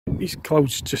these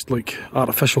clouds just look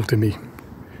artificial to me.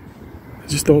 They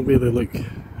just don't really look...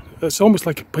 It's almost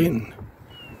like a painting.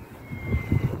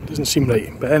 It doesn't seem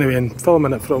right. But anyway, I'm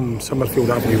filming it from Summerfield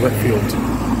Avenue, Whitfield.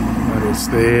 And it's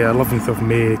the 11th of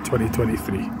May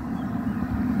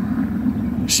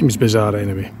 2023. It seems bizarre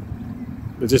anyway.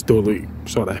 They just don't look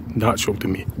sort of natural to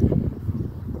me.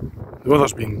 The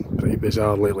weather's been pretty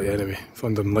bizarre lately anyway.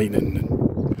 Thunder and lightning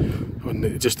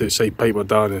and just outside Piper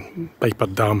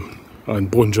Dam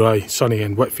and Bone Dry, sunny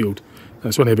in Whitfield. And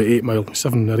it's only about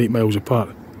 7 or 8 miles apart.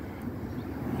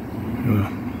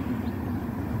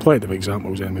 Plenty of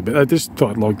examples anyway, but I just thought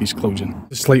I'd log these clouds in.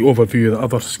 A slight overview of the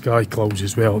other sky clouds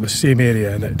as well, the same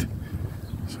area in it.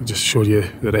 So I'll just show you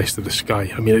the rest of the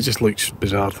sky. I mean, it just looks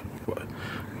bizarre,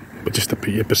 but just to put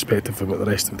your perspective of what the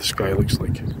rest of the sky looks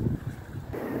like.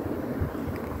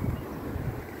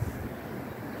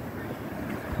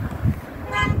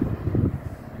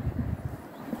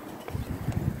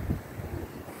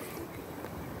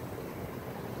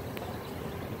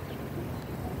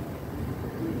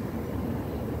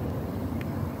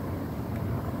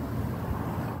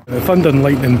 The thunder and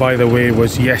lightning, by the way,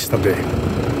 was yesterday.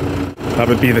 That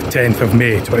would be the 10th of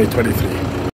May 2023.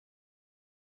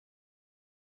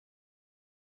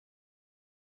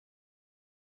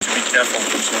 Be careful.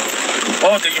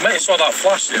 Oh, you might have saw that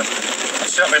flash there. I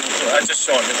just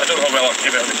saw it. I don't know how well I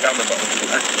came out of the camera, but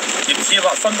you can hear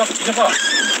that thunder. Do you hear that?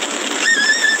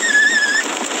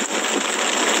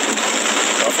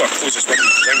 I've got to close this window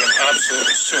because I'm getting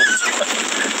absolutely soaked.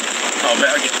 I'll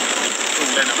better get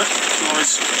pulled in a bit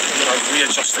close. I'm going to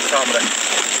readjust the camera.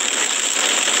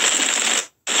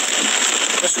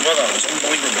 This weather is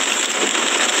unbelievable.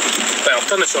 Right, I've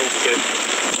done this all again.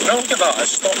 Now look at that,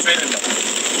 it's stopped raining now.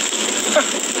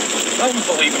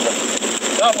 Unbelievable.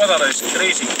 That weather is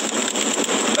crazy.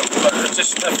 But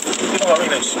just, you know what I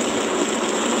mean, it's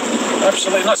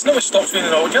absolutely nuts. Now it stops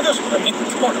raining altogether. I mean,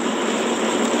 come on.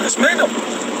 It's mental. You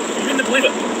wouldn't believe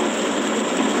it.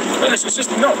 It's just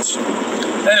nuts.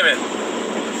 Anyway.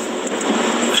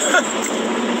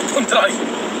 Don't try.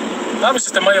 That was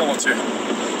just a mile or two.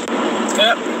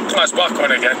 Yeah, that's back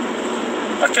on again.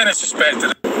 I kind of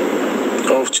suspected it.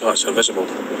 All charts are visible.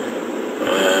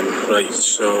 Right,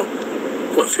 so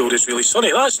Whitfield is really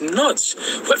sunny. That's nuts.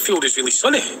 Whitfield is really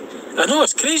sunny. I know,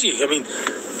 it's crazy. I mean,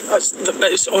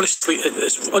 it's honestly,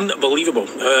 it's unbelievable.